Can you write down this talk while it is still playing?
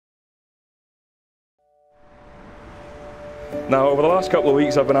Now, over the last couple of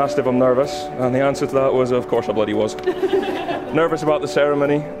weeks, I've been asked if I'm nervous, and the answer to that was, of course I bloody was. Nervous about the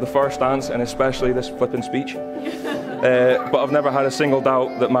ceremony, the first dance, and especially this flipping speech. But I've never had a single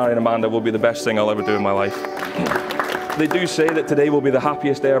doubt that marrying Amanda will be the best thing I'll ever do in my life. They do say that today will be the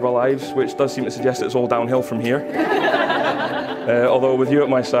happiest day of our lives, which does seem to suggest it's all downhill from here. Although with you at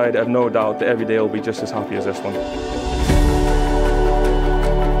my side, I have no doubt that every day will be just as happy as this one.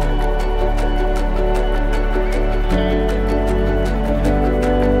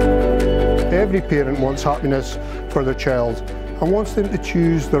 Every parent wants happiness for their child and wants them to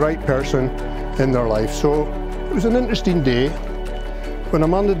choose the right person in their life. So it was an interesting day when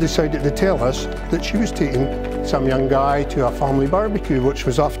Amanda decided to tell us that she was taking some young guy to a family barbecue, which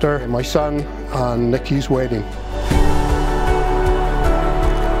was after my son and Nikki's wedding.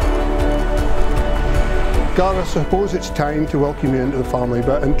 Gareth, I suppose it's time to welcome you into the family,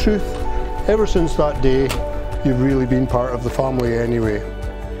 but in truth, ever since that day, you've really been part of the family anyway.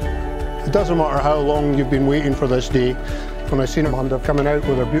 It doesn't matter how long you've been waiting for this day. When I seen Amanda coming out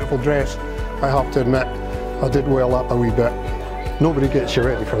with her beautiful dress, I have to admit, I did well up a wee bit. Nobody gets you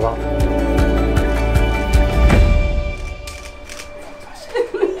ready for that.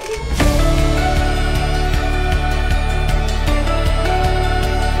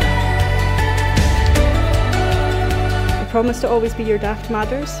 I promise to always be your daft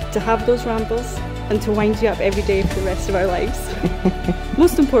matters, to have those rambles, and to wind you up every day for the rest of our lives.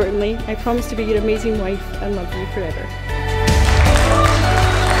 Most importantly, I promise to be your amazing wife and love you forever.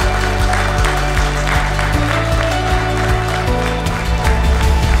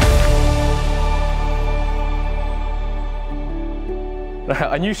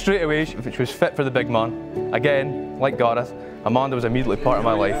 I knew straight away she was fit for the big man. Again, like Gareth, Amanda was immediately part of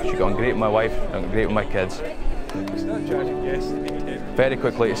my life. She got on great with my wife, and great with my kids. Very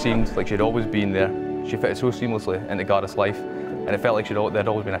quickly it seemed like she'd always been there. She fitted so seamlessly into Gareth's life, and it felt like they'd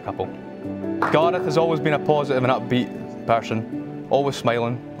always been a couple. Gareth has always been a positive and upbeat person, always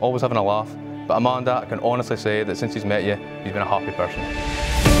smiling, always having a laugh. But Amanda, I can honestly say that since he's met you, he's been a happy person.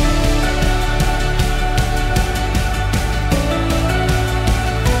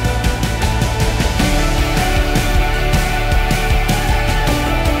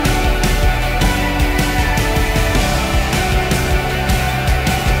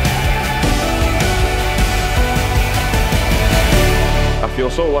 I feel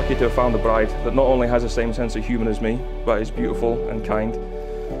so lucky to have found a bride that not only has the same sense of humour as me, but is beautiful and kind.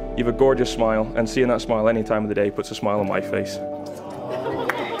 You have a gorgeous smile, and seeing that smile any time of the day puts a smile on my face.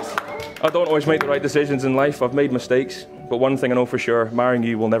 I don't always make the right decisions in life. I've made mistakes, but one thing I know for sure, marrying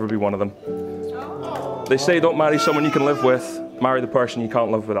you will never be one of them. They say don't marry someone you can live with, marry the person you can't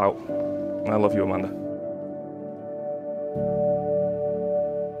live without. And I love you, Amanda.